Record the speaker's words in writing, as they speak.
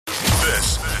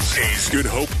This is Good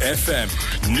Hope FM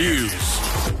News.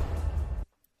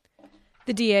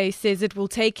 The DA says it will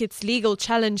take its legal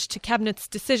challenge to Cabinet's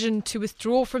decision to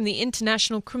withdraw from the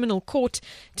International Criminal Court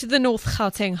to the North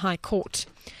Gauteng High Court.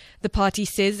 The party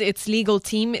says its legal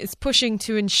team is pushing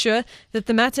to ensure that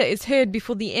the matter is heard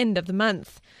before the end of the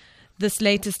month. This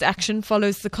latest action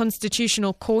follows the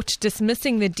Constitutional Court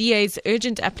dismissing the DA's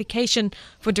urgent application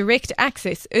for direct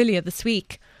access earlier this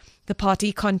week. The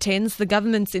party contends the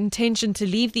government's intention to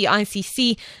leave the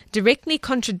ICC directly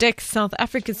contradicts South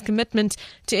Africa's commitment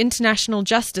to international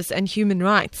justice and human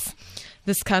rights.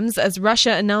 This comes as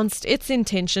Russia announced its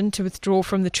intention to withdraw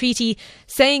from the treaty,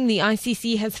 saying the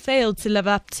ICC has failed to live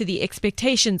up to the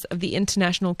expectations of the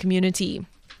international community.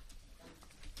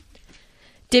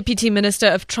 Deputy Minister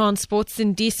of Transport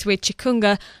Sindiswe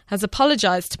Chikunga has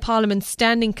apologised to Parliament's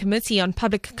Standing Committee on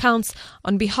Public Accounts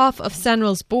on behalf of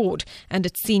SANRAL's board and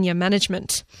its senior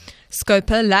management.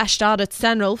 Scopa lashed out at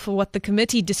SANRAL for what the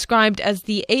committee described as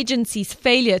the agency's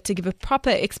failure to give a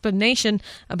proper explanation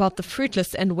about the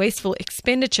fruitless and wasteful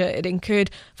expenditure it incurred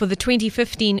for the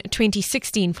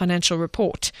 2015-2016 financial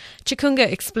report. Chikunga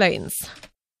explains.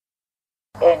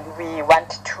 And we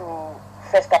want to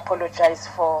first apologize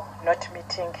for not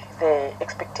meeting the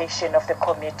expectation of the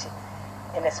committee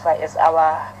in as far as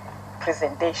our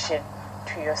presentation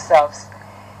to yourselves.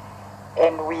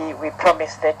 And we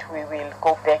promise that we will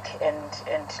go back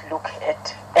and look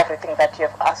at everything that you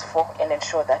have asked for and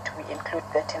ensure that we include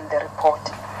that in the report.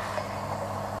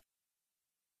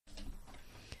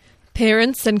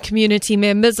 Parents and community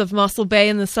members of Mossel Bay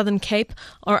in the Southern Cape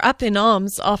are up in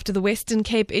arms after the Western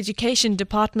Cape Education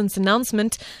Department's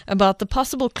announcement about the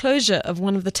possible closure of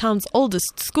one of the town's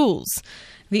oldest schools.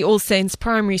 The All Saints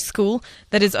Primary School,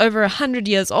 that is over 100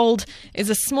 years old, is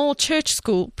a small church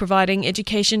school providing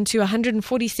education to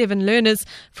 147 learners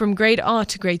from grade R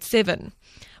to grade 7.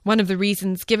 One of the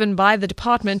reasons given by the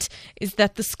department is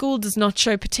that the school does not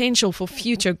show potential for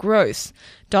future growth.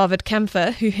 David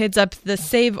Kamfer, who heads up the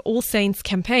Save All Saints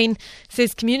campaign,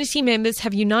 says community members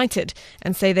have united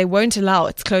and say they won't allow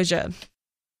its closure.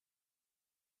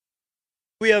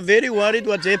 We are very worried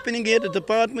what's happening here. The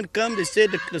department come, they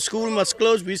said the school must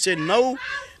close. We said no,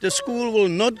 the school will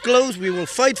not close. We will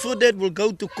fight for that. We'll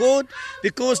go to court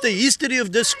because the history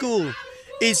of this school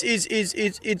it's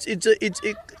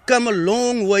come a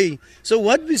long way. So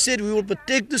what we said, we will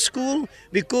protect the school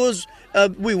because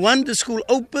we want the school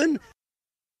open.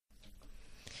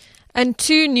 And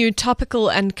two new topical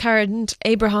and current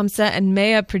Abrahamsa and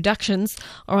Meyer productions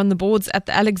are on the boards at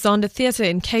the Alexander Theatre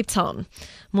in Cape Town.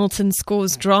 Milton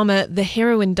Score's drama The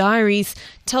Heroin Diaries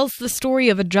tells the story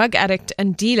of a drug addict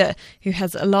and dealer who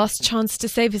has a last chance to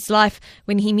save his life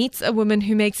when he meets a woman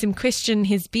who makes him question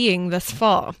his being thus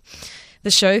far. The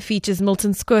show features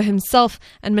Milton Score himself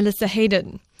and Melissa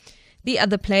Hayden. The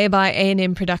other play by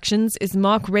A&M Productions is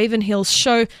Mark Ravenhill's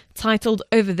show titled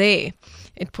Over There.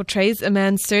 It portrays a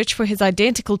man's search for his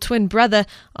identical twin brother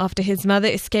after his mother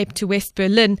escaped to West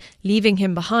Berlin, leaving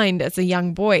him behind as a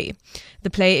young boy.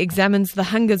 The play examines the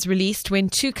hungers released when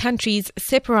two countries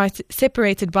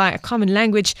separated by a common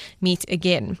language meet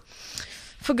again.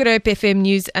 For Good Hope FM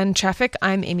News and Traffic,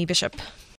 I'm Amy Bishop.